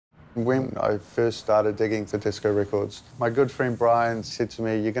When I first started digging for disco records, my good friend Brian said to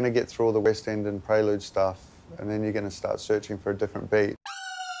me, you're going to get through all the West End and Prelude stuff, and then you're going to start searching for a different beat.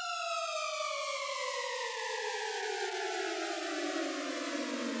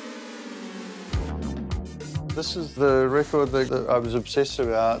 This is the record that I was obsessed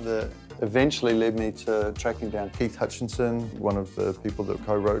about that eventually led me to tracking down Keith Hutchinson, one of the people that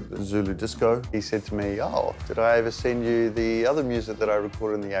co-wrote Zulu Disco. He said to me, oh, did I ever send you the other music that I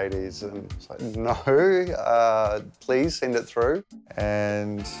recorded in the 80s? And I was like, no, please send it through.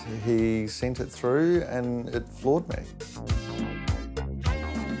 And he sent it through and it floored me.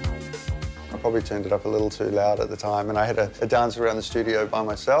 I probably turned it up a little too loud at the time, and I had a dance around the studio by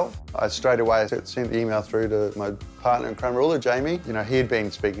myself. I straight away sent the email through to my partner in Crown Ruler, Jamie. You know, he had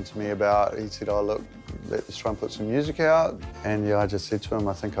been speaking to me about, he said, oh, look, let's try and put some music out. And yeah, I just said to him,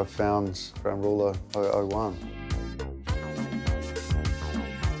 I think I've found Crown Ruler 001.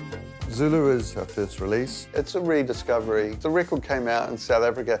 Zulu is our first release. It's a rediscovery. The record came out in South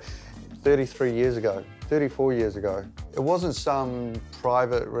Africa 33 years ago. 34 years ago. It wasn't some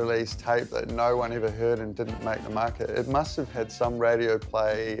private release tape that no one ever heard and didn't make the market. It must have had some radio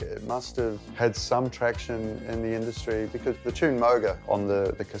play, it must have had some traction in the industry because the tune Moga on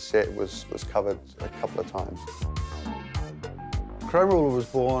the cassette was covered a couple of times. Crow Ruler was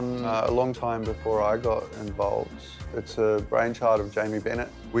born a long time before I got involved. It's a brainchild of Jamie Bennett.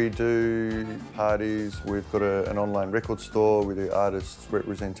 We do parties, we've got an online record store, we do artist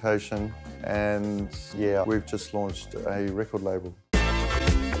representation, and yeah, we've just launched a record label.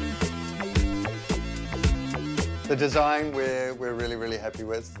 The design we're really, really happy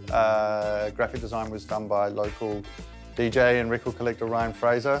with. Graphic design was done by local DJ and record collector Ryan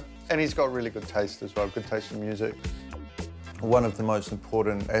Fraser, and he's got really good taste as well, good taste in music. One of the most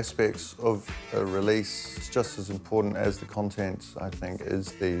important aspects of a release, it's just as important as the content, I think,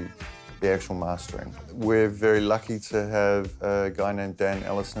 is the actual mastering. We're very lucky to have a guy named Dan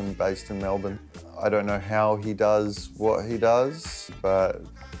Ellison based in Melbourne. I don't know how he does what he does, but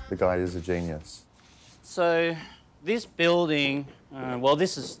the guy is a genius. So this building, well,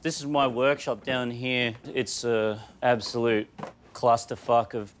 this is my workshop down here. It's an absolute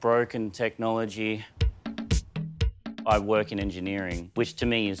clusterfuck of broken technology. I work in engineering, which to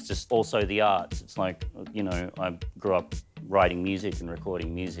me is just also the arts. It's like, you know, I grew up writing music and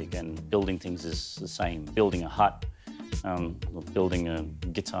recording music, and building things is the same. Building a hut, building a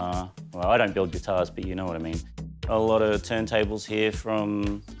guitar. Well, I don't build guitars, but you know what I mean. A lot of turntables here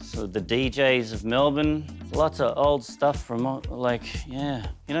from the DJs of Melbourne. Lots of old stuff from, like, yeah.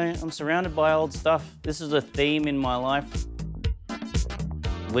 You know, I'm surrounded by old stuff. This is a theme in my life.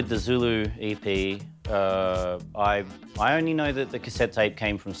 With the Zulu EP, I only know that the cassette tape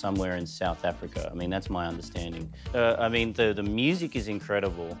came from somewhere in South Africa. I mean, that's my understanding. I mean, the music is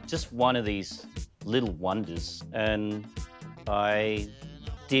incredible. Just one of these little wonders. And I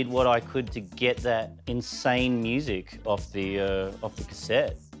did what I could to get that insane music off the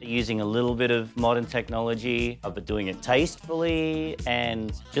cassette. Using a little bit of modern technology, but doing it tastefully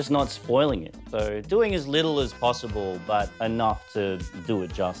and just not spoiling it. So doing as little as possible, but enough to do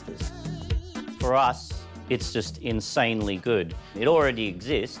it justice. For us, it's just insanely good. It already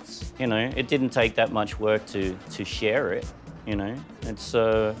exists, you know. It didn't take that much work to share it, you know. It's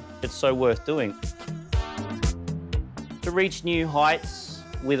so worth doing. To reach new heights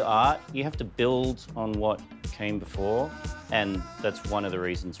with art, you have to build on what came before, and that's one of the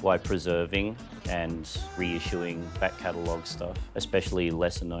reasons why preserving and reissuing back catalogue stuff, especially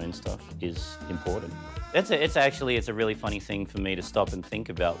lesser known stuff, is important. It's a really funny thing for me to stop and think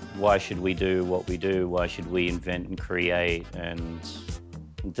about. Why should we do what we do? Why should we invent and create and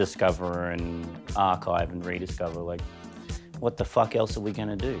discover and archive and rediscover? Like, what the fuck else are we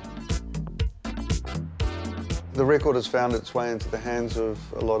gonna do? The record has found its way into the hands of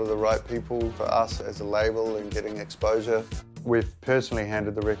a lot of the right people for us as a label and getting exposure. We've personally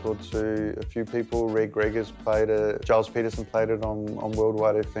handed the record to a few people. Reg Gregor's played it, Giles Peterson played it on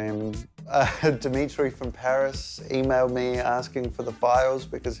Worldwide FM. Dimitri from Paris emailed me asking for the files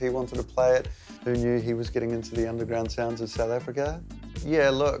because he wanted to play it. Who knew he was getting into the underground sounds of South Africa? Yeah,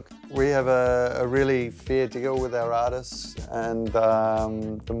 look, we have a really fair deal with our artists, and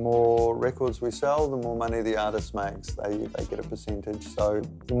the more records we sell, the more money the artist makes. They get a percentage, so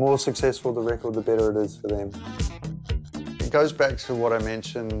the more successful the record, the better it is for them. It goes back to what I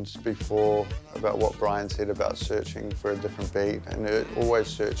mentioned before about what Brian said about searching for a different beat, and always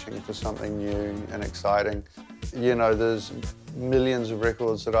searching for something new and exciting. You know, there's millions of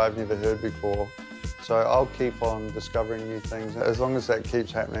records that I've never heard before, so I'll keep on discovering new things. As long as that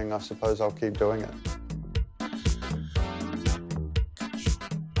keeps happening, I suppose I'll keep doing it.